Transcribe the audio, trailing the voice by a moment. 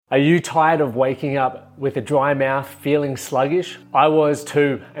Are you tired of waking up with a dry mouth, feeling sluggish? I was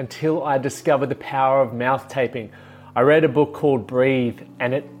too, until I discovered the power of mouth taping. I read a book called Breathe,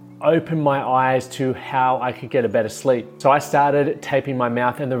 and it opened my eyes to how I could get a better sleep. So I started taping my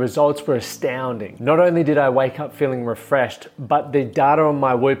mouth, and the results were astounding. Not only did I wake up feeling refreshed, but the data on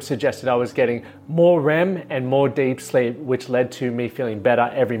my Whoop suggested I was getting more REM and more deep sleep, which led to me feeling better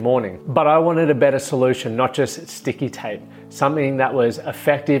every morning. But I wanted a better solution, not just sticky tape, something that was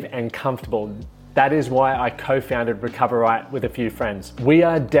effective and comfortable. That is why I co-founded Recover Right with a few friends. We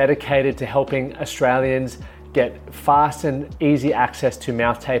are dedicated to helping Australians get fast and easy access to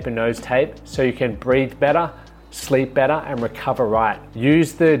mouth tape and nose tape so you can breathe better, sleep better, and recover right.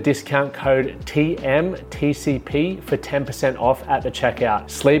 Use the discount code TMTCP for 10% off at the checkout.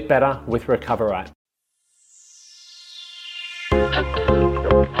 Sleep better with Recover Right.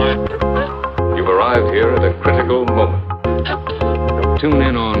 You've arrived here at a critical moment. Tune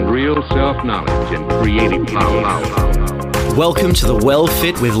in on real self-knowledge and creative power. Welcome to the Well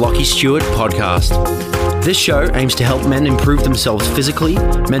Fit with Lockie Stewart podcast. This show aims to help men improve themselves physically,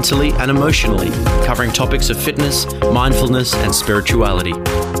 mentally, and emotionally, covering topics of fitness, mindfulness, and spirituality.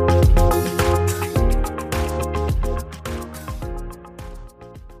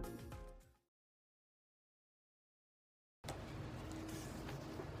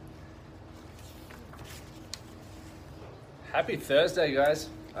 Happy Thursday, guys.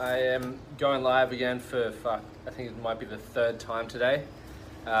 I am going live again for I think it might be the third time today.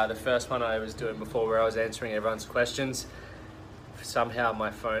 The first one I was doing before where I was answering everyone's questions. Somehow my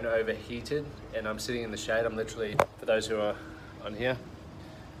phone overheated and I'm sitting in the shade. I'm literally, for those who are on here,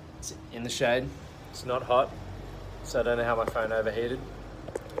 it's in the shade. It's not hot, so I don't know how my phone overheated.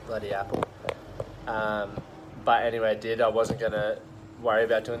 Bloody Apple. But anyway, it did. I wasn't going to worry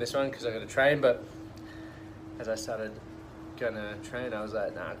about doing this one because I'm going to train, but as I started going to train, I was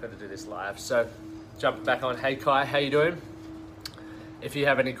like, nah, I've got to do this live. So jumping back on. Hey Kai, how you doing? If you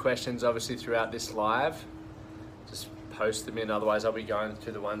have any questions, obviously throughout this live, just post them in. Otherwise, I'll be going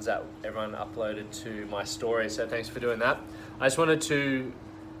through the ones that everyone uploaded to my story. So thanks for doing that. I just wanted to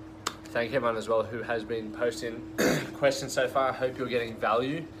thank everyone as well who has been posting questions so far. I hope you're getting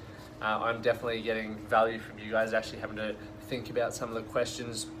value. I'm definitely getting value from you guys, actually having to think about some of the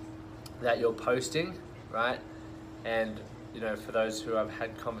questions that you're posting, right? And, you know, for those who I've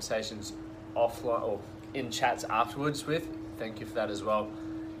had conversations offline or in chats afterwards with, thank you for that as well.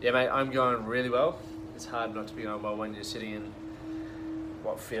 Yeah, mate, I'm going really well. It's hard not to be going well when you're sitting in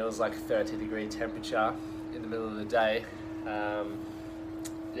what feels like 30-degree temperature in the middle of the day.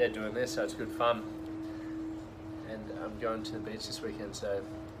 Yeah, doing this, so it's good fun. And I'm going to the beach this weekend, so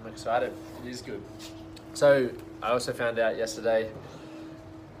I'm excited. It is good. So I also found out yesterday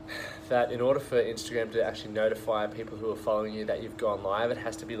that in order for Instagram to actually notify people who are following you that you've gone live, it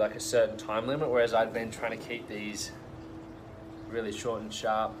has to be like a certain time limit, whereas I've been trying to keep these really short and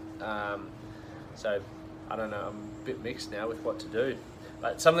sharp. So I don't know, I'm a bit mixed now with what to do.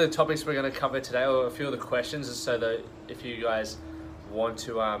 But some of the topics we're going to cover today, or a few of the questions, is so that if you guys want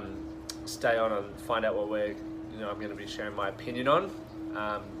to stay on and find out what I'm going to be sharing my opinion on,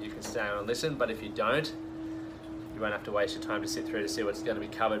 you can stay on and listen. But if you don't, you won't have to waste your time to sit through to see what's going to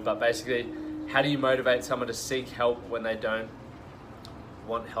be covered. But basically, how do you motivate someone to seek help when they don't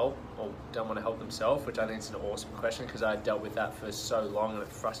want help or don't want to help themselves, which I think is an awesome question because I dealt with that for so long and it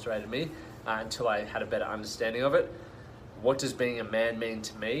frustrated me until I had a better understanding of it. What does being a man mean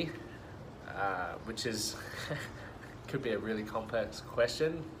to me? Which is could be a really complex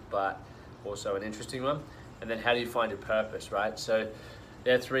question, but also an interesting one. And then how do you find your purpose, right? So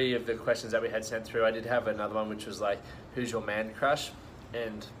there are three of the questions that we had sent through. I did have another one which was like, who's your man crush?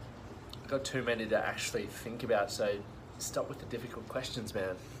 And I got too many to actually think about, so stop with the difficult questions,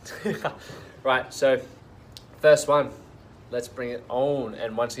 man. Right, so first one, let's bring it on.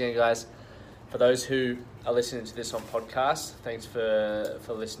 And once again, guys, for those who are listening to this on podcast, thanks for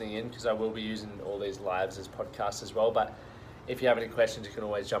listening in, because I will be using all these lives as podcasts as well. But if you have any questions, you can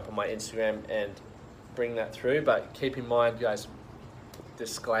always jump on my Instagram and bring that through. But keep in mind, guys,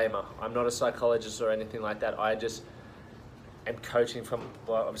 disclaimer, I'm not a psychologist or anything like that. I just am coaching from,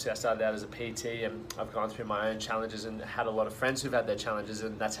 well, obviously I started out as a PT and I've gone through my own challenges and had a lot of friends who've had their challenges,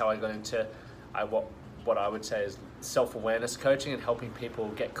 and that's how I got into what I would say is self-awareness coaching and helping people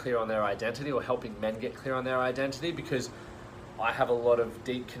get clear on their identity, or helping men get clear on their identity, because I have a lot of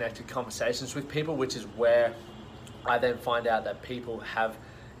deep connected conversations with people, which is where I then find out that people have,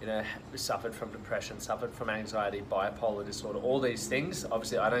 you know, suffered from depression, suffered from anxiety, bipolar disorder, all these things.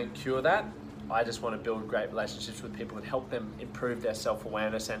 Obviously I don't cure that. I just want to build great relationships with people and help them improve their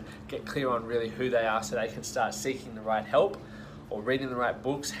self-awareness and get clear on really who they are so they can start seeking the right help. or reading the right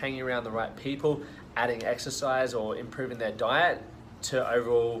books, hanging around the right people, adding exercise or improving their diet to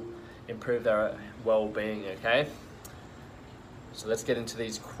overall improve their well-being, okay? So let's get into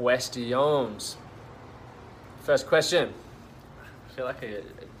these questions. First question. I feel like a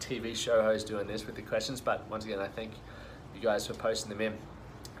TV show host doing this with the questions, but once again, I thank you guys for posting them in.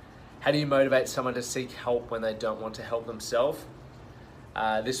 How do you motivate someone to seek help when they don't want to help themselves?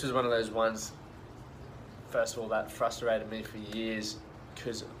 This was one of those ones, first of all, that frustrated me for years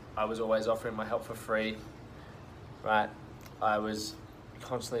because I was always offering my help for free, right? I was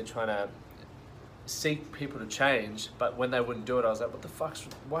constantly trying to seek people to change, but when they wouldn't do it, I was like, what the fuck,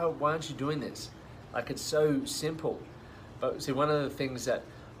 why aren't you doing this? Like, it's so simple. But see, one of the things that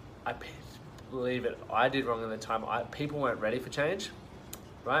I believe that I did wrong at the time, people weren't ready for change,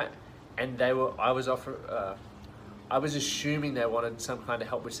 right? And I was assuming they wanted some kind of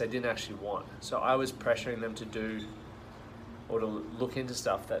help which they didn't actually want. So I was pressuring them to do or to look into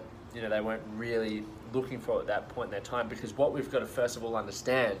stuff that, you know, they weren't really looking for at that point in their time. Because what we've got to first of all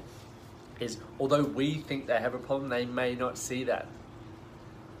understand is, although we think they have a problem, they may not see that,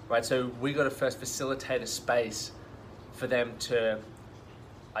 right? So we got to first facilitate a space for them to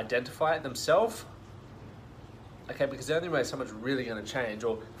identify it themselves, okay? Because the only way someone's really going to change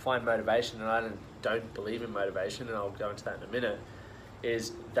or find motivation, and I don't believe in motivation, and I'll go into that in a minute,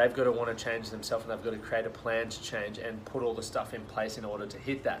 is they've got to want to change themselves, and they've got to create a plan to change and put all the stuff in place in order to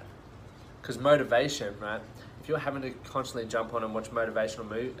hit that. Because motivation, right? If you're having to constantly jump on and watch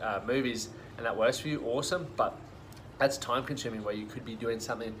motivational movies and that works for you, awesome, but that's time consuming where you could be doing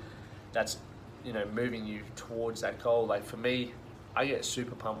something that's, you know, moving you towards that goal. Like for me, I get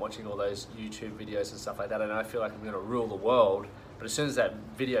super pumped watching all those YouTube videos and stuff like that, and I feel like I'm going to rule the world, but as soon as that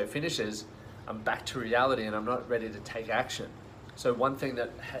video finishes, I'm back to reality and I'm not ready to take action. So one thing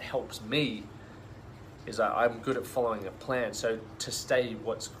that helps me is I'm good at following a plan. So to stay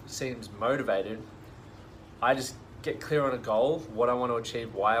what seems motivated, I just get clear on a goal, what I want to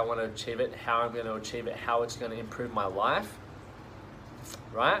achieve, why I want to achieve it, how I'm going to achieve it, how it's going to improve my life,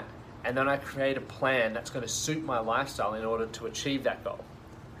 right? And then I create a plan that's going to suit my lifestyle in order to achieve that goal,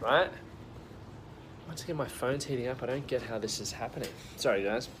 right? Once again, my phone's heating up. I don't get how this is happening. Sorry,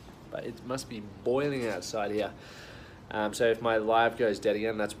 guys, but it must be boiling outside here. So if my live goes dead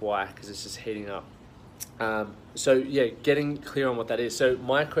again, that's why, because it's just heating up. So yeah, getting clear on what that is. So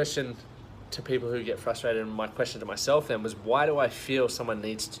my question to people who get frustrated, and my question to myself then was, why do I feel someone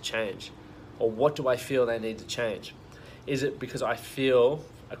needs to change? Or what do I feel they need to change? Is it because I feel,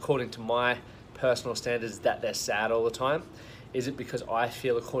 according to my personal standards, that they're sad all the time? Is it because I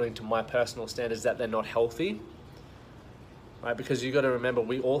feel, according to my personal standards, that they're not healthy? Right? Because you got to remember,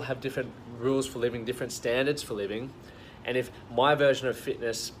 we all have different rules for living, different standards for living. And if my version of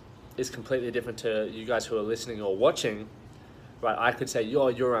fitness is completely different to you guys who are listening or watching, right? I could say,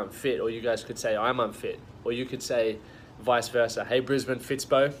 you're unfit, or you guys could say, I'm unfit, or you could say vice versa. Hey, Brisbane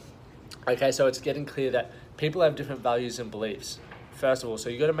Fitspo. Okay, so it's getting clear that people have different values and beliefs, first of all. So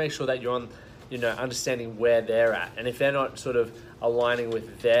you got to make sure that you're on, you know, understanding where they're at. And if they're not sort of aligning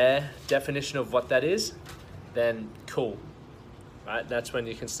with their definition of what that is, then cool, right? That's when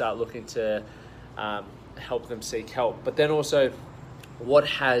you can start looking to help them seek help. But then also, what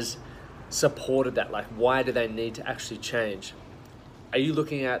has supported that? Like, why do they need to actually change? Are you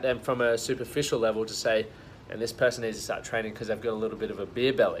looking at them from a superficial level to say, and this person needs to start training because they've got a little bit of a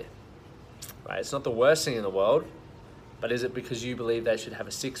beer belly, right? It's not the worst thing in the world, but is it because you believe they should have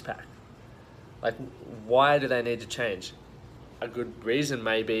a six-pack? Like, why do they need to change? A good reason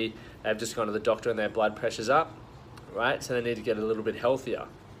may be they've just gone to the doctor and their blood pressure's up, right? So they need to get a little bit healthier.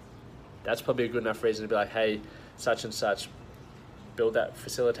 That's probably a good enough reason to be like, hey, such and such, build that,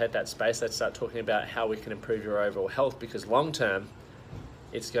 facilitate that space. Let's start talking about how we can improve your overall health, because long term,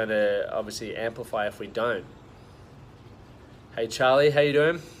 it's going to obviously amplify if we don't. Hey Charlie, how you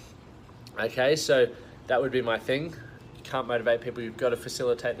doing? Okay, so that would be my thing. You can't motivate people, you've got to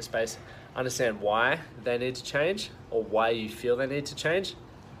facilitate the space, understand why they need to change or why you feel they need to change.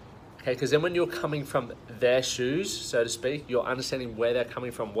 Okay, because then when you're coming from their shoes, so to speak, you're understanding where they're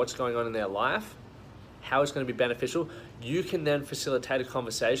coming from, what's going on in their life, how it's going to be beneficial, you can then facilitate a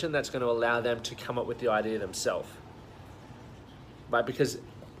conversation that's going to allow them to come up with the idea themselves. Right? Because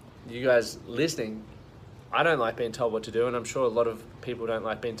you guys listening, I don't like being told what to do, and I'm sure a lot of people don't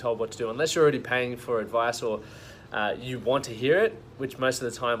like being told what to do, unless you're already paying for advice or you want to hear it, which most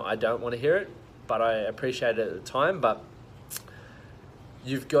of the time I don't want to hear it, but I appreciate it at the time. But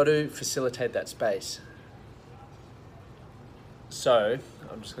you've got to facilitate that space. So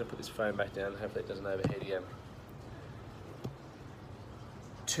I'm just going to put this phone back down. Hopefully it doesn't overheat again.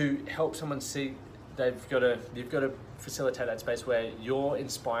 To help someone seek you've got to facilitate that space where you're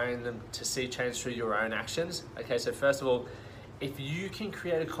inspiring them to see change through your own actions. Okay, so first of all, if you can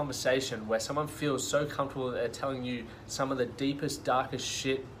create a conversation where someone feels so comfortable that they're telling you some of the deepest, darkest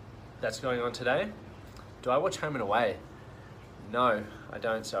shit that's going on today. Do I watch Home and Away? No, I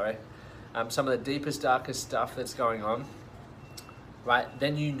don't, sorry. Some of the deepest, darkest stuff that's going on, right?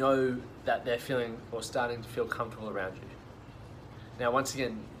 Then you know that they're feeling or starting to feel comfortable around you. Now, once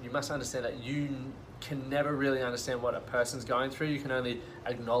again, you must understand that you can never really understand what a person's going through. You can only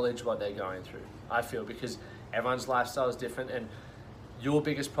acknowledge what they're going through, I feel, because everyone's lifestyle is different, and your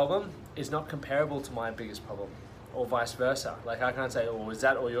biggest problem is not comparable to my biggest problem, or vice versa. Like, I can't say, oh, is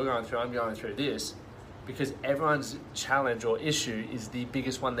that all you're going through? I'm going through this, because everyone's challenge or issue is the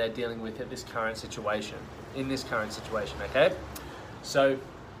biggest one they're dealing with at this current situation, okay? So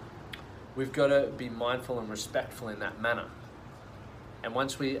we've got to be mindful and respectful in that manner. And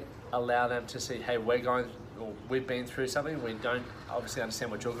once we allow them to see, hey, we've been through something, we don't obviously understand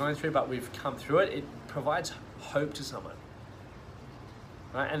what you're going through, but we've come through it, it provides hope to someone,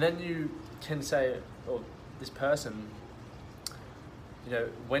 right? And then you can say, well, this person, you know,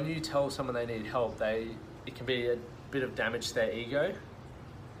 when you tell someone they need help, it can be a bit of damage to their ego,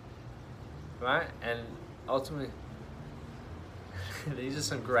 right? And ultimately, these are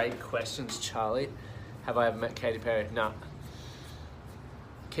some great questions, Charlie. Have I ever met Katy Perry? No.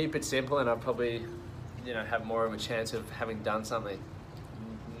 Keep it simple and I'll probably, you know, have more of a chance of having done something.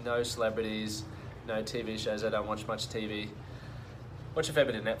 No celebrities, no TV shows. I don't watch much TV. Watch a fair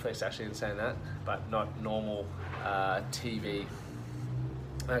bit of Netflix, actually, in saying that, but not normal TV.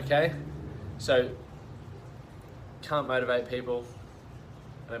 Okay? So, can't motivate people.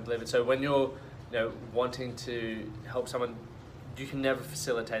 I don't believe it. So when you're, you know, wanting to help someone, you can never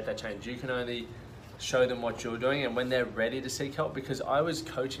facilitate that change. You can only show them what you're doing, and when they're ready to seek help, because I was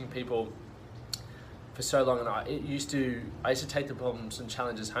coaching people for so long, and I used to take the problems and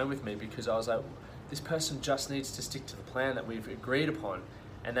challenges home with me, because I was like, this person just needs to stick to the plan that we've agreed upon,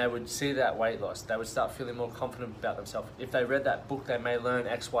 and they would see that weight loss. They would start feeling more confident about themselves. If they read that book, they may learn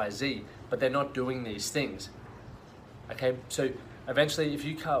X, Y, Z, but they're not doing these things. Okay, so eventually, if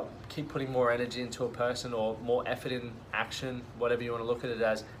you keep putting more energy into a person or more effort in action, whatever you want to look at it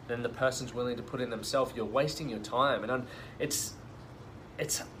as, then the person's willing to put in themselves, you're wasting your time. And it's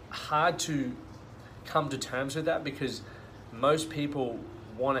hard to come to terms with that, because most people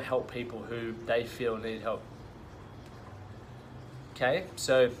want to help people who they feel need help. Okay,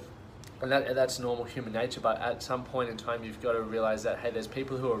 so and that's normal human nature, but at some point in time, you've got to realize that, hey, there's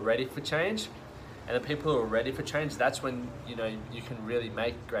people who are ready for change. And the people who are ready for change, that's when, you know, you can really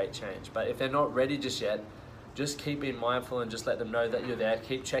make great change. But if they're not ready just yet, just keep being mindful and just let them know that you're there.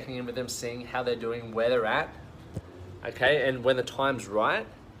 Keep checking in with them, seeing how they're doing, where they're at. Okay, and when the time's right,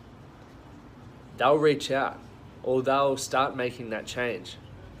 they'll reach out or they'll start making that change.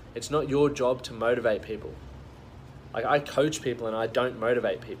 It's not your job to motivate people. Like, I coach people and I don't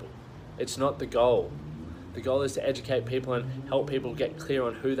motivate people. It's not the goal. The goal is to educate people and help people get clear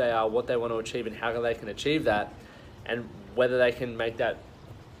on who they are, what they want to achieve, and how they can achieve that, and whether they can make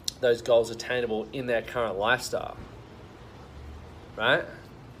those goals attainable in their current lifestyle. Right?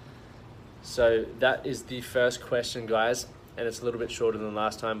 So that is the first question, guys, and it's a little bit shorter than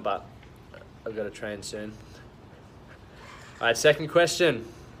last time, but I've got to train soon. All right, second question.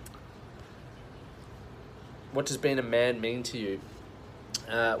 What does being a man mean to you?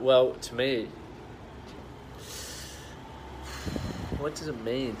 Well, to me, what does it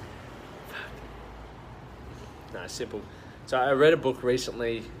mean? No, simple. So I read a book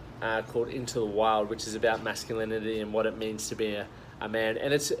recently called Into the Wild, which is about masculinity and what it means to be a man.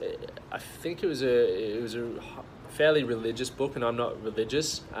 And I think it was a fairly religious book, and I'm not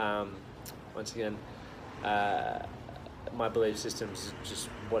religious. Once again, my belief systems are just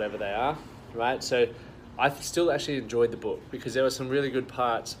whatever they are, right? So I still actually enjoyed the book, because there were some really good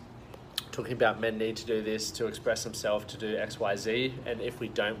parts talking about men need to do this to express themselves, to do X, Y, Z, and if we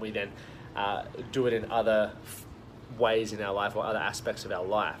don't, we then do it in other ways in our life or other aspects of our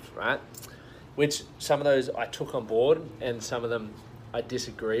life, right? Which some of those I took on board, and some of them I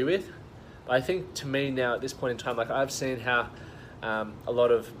disagree with. But I think, to me now at this point in time, like, I've seen how a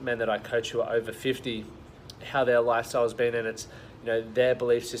lot of men that I coach who are over 50, how their lifestyle has been, and it's, you know, their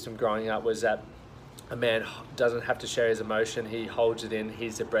belief system growing up was that a man doesn't have to share his emotion, he holds it in,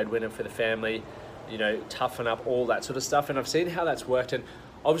 he's the breadwinner for the family, you know, toughen up, all that sort of stuff. And I've seen how that's worked, and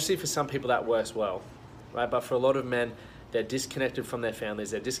obviously for some people that works well, right? But for a lot of men, they're disconnected from their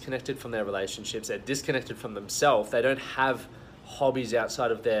families, they're disconnected from their relationships, they're disconnected from themselves, they don't have hobbies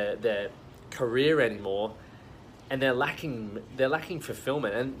outside of their career anymore, and they're lacking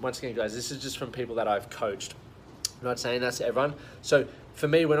fulfillment. And once again, guys, this is just from people that I've coached. I'm not saying that's to everyone. So for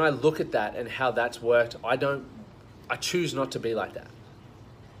me, when I look at that and how that's worked, I choose not to be like that.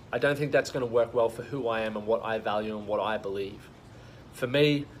 I don't think that's going to work well for who I am and what I value and what I believe. For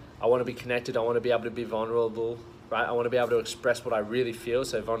me, I want to be connected. I want to be able to be vulnerable, right? I want to be able to express what I really feel,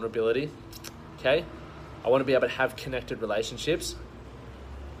 so vulnerability, okay? I want to be able to have connected relationships,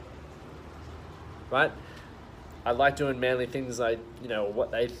 right? I like doing manly things like,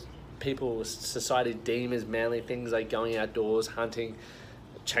 what people, society deem as manly things, like going outdoors, hunting,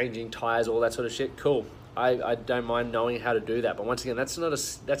 changing tires, all that sort of shit. Cool. I don't mind knowing how to do that. But once again, that's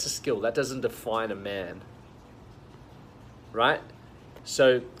a skill. That doesn't define a man, right?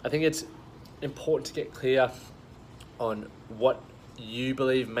 So I think it's important to get clear on what you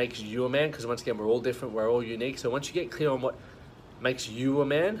believe makes you a man, because once again, we're all different, we're all unique. So once you get clear on what makes you a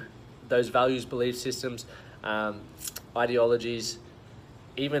man, those values, belief systems, ideologies,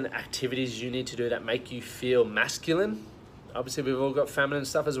 even activities you need to do that make you feel masculine. Obviously, we've all got feminine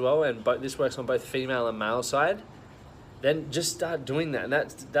stuff as well, and this works on both female and male side. Then just start doing that, and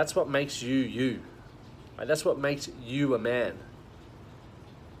that's what makes you you. Right? That's what makes you a man.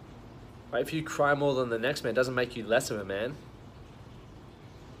 Right? If you cry more than the next man, it doesn't make you less of a man.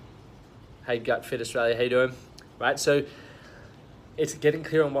 Hey, Gut Fit Australia, how you doing? Right, so it's getting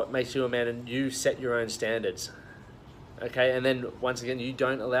clear on what makes you a man, and you set your own standards. Okay, and then once again, you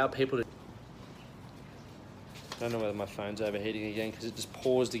don't allow people to... I don't know whether my phone's overheating again because it just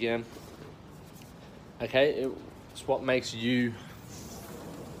paused again. Okay, it's what makes you...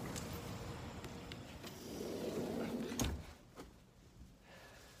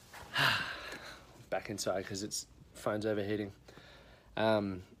 Back inside because it's phone's overheating.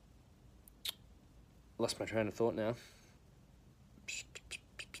 Lost my train of thought now.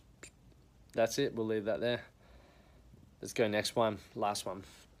 That's it, we'll leave that there. Let's go next one, last one.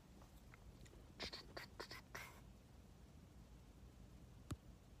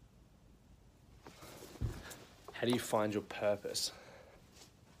 How do you find your purpose?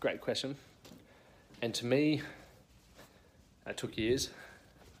 Great question. And to me, that took years.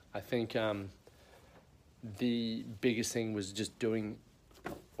 I think the biggest thing was just doing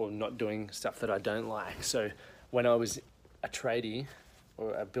or not doing stuff that I don't like. So when I was a tradie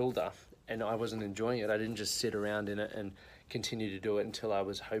or a builder and I wasn't enjoying it, I didn't just sit around in it and continue to do it until I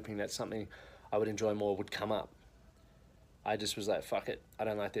was hoping that something I would enjoy more would come up. I just was like, fuck it, I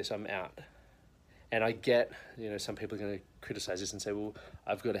don't like this, I'm out. And I get, some people are going to criticize this and say, well,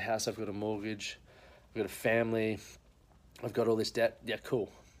 I've got a house, I've got a mortgage, I've got a family, I've got all this debt. Yeah,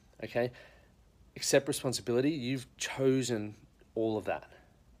 cool. Okay. Accept responsibility. You've chosen all of that.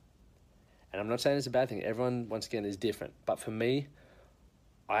 And I'm not saying it's a bad thing. Everyone, once again, is different. But for me,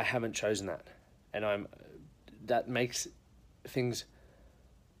 I haven't chosen that. And that makes things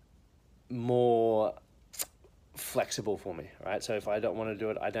more flexible for me, right? So if I don't want to do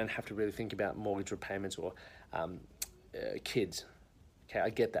it, I don't have to really think about mortgage repayments or kids. Okay, I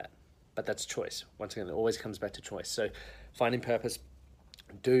get that. But that's choice. Once again, it always comes back to choice. So finding purpose,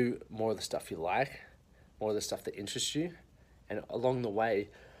 do more of the stuff you like, more of the stuff that interests you. And along the way,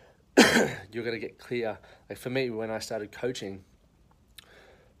 you're going to get clear. Like for me, when I started coaching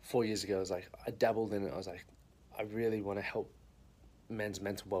 4 years ago, I dabbled in it. I was like, I really want to help men's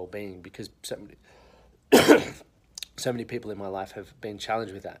mental well-being because so many people in my life have been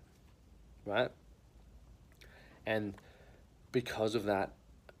challenged with that, right? And because of that,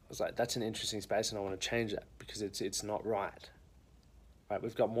 I was like, that's an interesting space and I want to change that because it's not right. Right?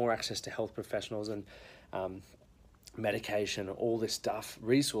 We've got more access to health professionals and medication, all this stuff,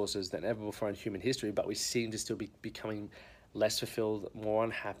 resources than ever before in human history, but we seem to still be becoming less fulfilled, more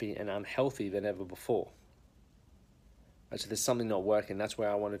unhappy and unhealthy than ever before. Right? So there's something not working. That's where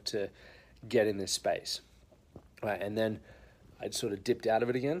I wanted to get in this space. Right? And then I'd sort of dipped out of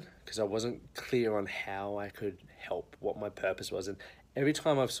it again because I wasn't clear on how I could help, what my purpose was. And every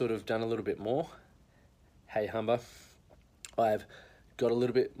time I've sort of done a little bit more, hey Humber, I've got a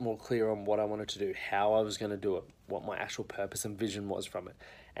little bit more clear on what I wanted to do, how I was going to do it, what my actual purpose and vision was from it.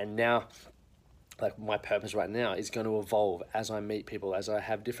 And now, like my purpose right now is going to evolve as I meet people, as I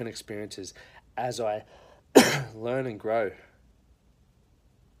have different experiences, as I learn and grow.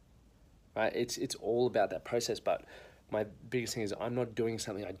 Right? It's all about that process, but my biggest thing is I'm not doing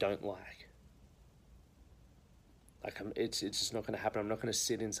something I don't like. It's just not going to happen. I'm not going to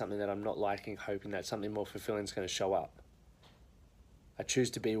sit in something that I'm not liking, hoping that something more fulfilling is going to show up. I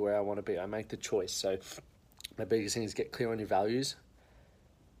choose to be where I want to be. I make the choice. So my biggest thing is get clear on your values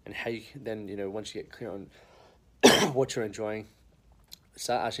and how you then, once you get clear on what you're enjoying,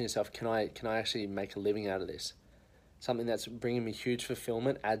 start asking yourself, can I actually make a living out of this? something that's bringing me huge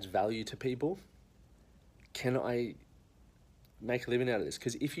fulfillment, adds value to people? Can I make a living out of this?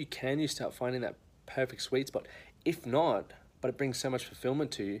 Because if you can, you start finding that perfect sweet spot. If not, but it brings so much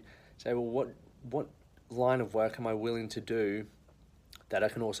fulfillment to you, say, well, what line of work am I willing to do that I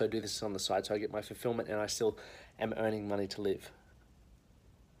can also do this on the side so I get my fulfillment and I still am earning money to live,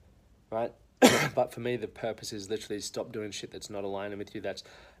 right? But for me, the purpose is literally stop doing shit that's not aligning with you, that's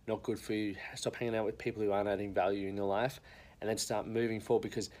not good for you. Stop hanging out with people who aren't adding value in your life, and then start moving forward.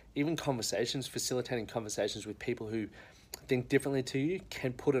 Because even conversations, facilitating conversations with people who think differently to you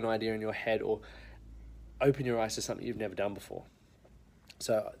can put an idea in your head or open your eyes to something you've never done before.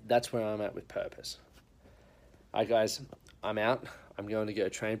 So that's where I'm at with purpose. All right, guys, I'm out. I'm going to go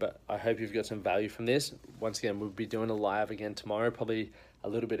train, but I hope you've got some value from this. Once again, we'll be doing a live again tomorrow, probably a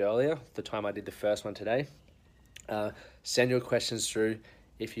little bit earlier, the time I did the first one today. Send your questions through.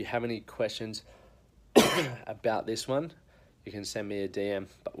 If you have any questions about this one, you can send me a DM,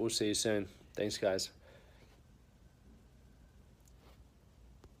 but we'll see you soon. Thanks, guys.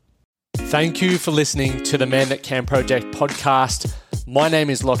 Thank you for listening to the Man That Can Project podcast. My name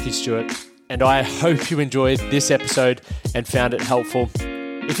is Lockie Stewart, and I hope you enjoyed this episode and found it helpful.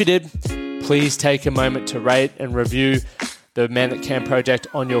 If you did, please take a moment to rate and review the Man That Can Project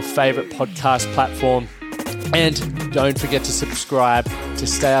on your favorite podcast platform. And don't forget to subscribe to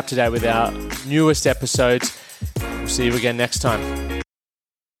stay up to date with our newest episodes. We'll see you again next time.